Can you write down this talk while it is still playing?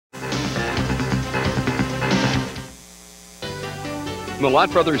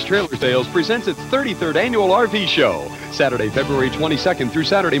Mellott Brothers Trailer Sales presents its 33rd annual RV show, Saturday, February 22nd through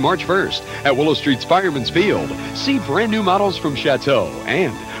Saturday, March 1st at Willow Street's Fireman's Field. See brand new models from Chateau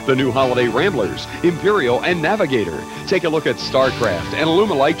and the new holiday Ramblers, Imperial, and Navigator. Take a look at Starcraft and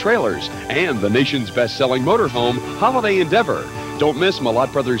Alumilite trailers and the nation's best-selling motorhome, Holiday Endeavor. Don't miss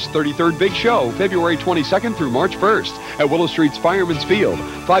Mellott Brothers' 33rd Big Show, February 22nd through March 1st at Willow Street's Fireman's Field,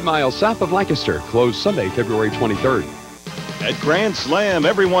 5 miles south of Lancaster. Closed Sunday, February 23rd. At Grand Slam,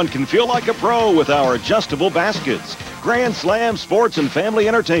 everyone can feel like a pro with our adjustable baskets. Grand Slam Sports and Family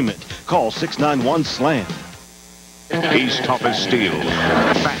Entertainment. Call 691-SLAM. He's tough as steel,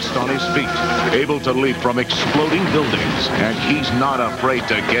 fast on his feet, able to leap from exploding buildings, and he's not afraid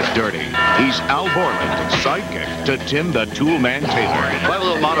to get dirty. He's Al Borland, sidekick to Tim the Toolman Taylor. I have a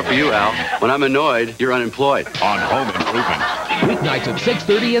little motto for you, Al. When I'm annoyed, you're unemployed. On Home Improvement. Weeknights at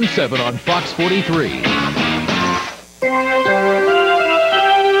 6:30 and 7 on Fox 43.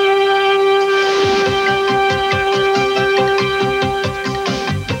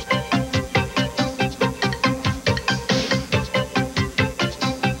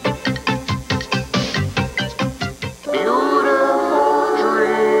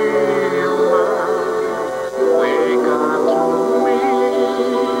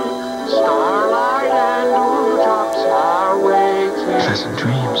 Pleasant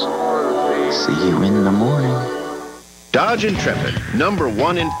dreams. See you in the morning. Dodge Intrepid,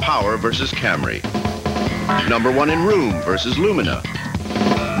 #1 in power versus Camry. #1 in room versus Lumina.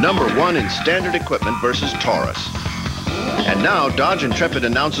 #1 in standard equipment versus Taurus. And now Dodge Intrepid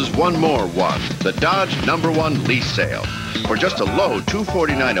announces one more one, the Dodge #1 lease sale. For just a low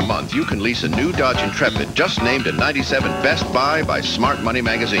 $249 a month, you can lease a new Dodge Intrepid, just named a 97 Best Buy by Smart Money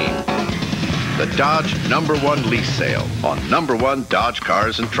magazine. The Dodge #1 lease sale on #1 Dodge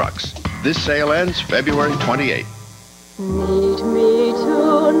cars and trucks. This sale ends February 28th. Meet me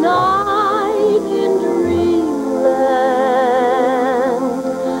tonight in dreamland.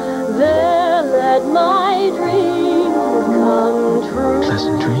 There let my dreams come true.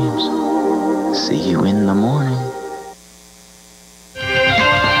 Pleasant dreams. See you in the morning.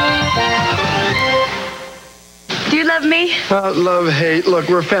 Do you love me? Love, hate. Look,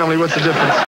 we're family. What's the difference?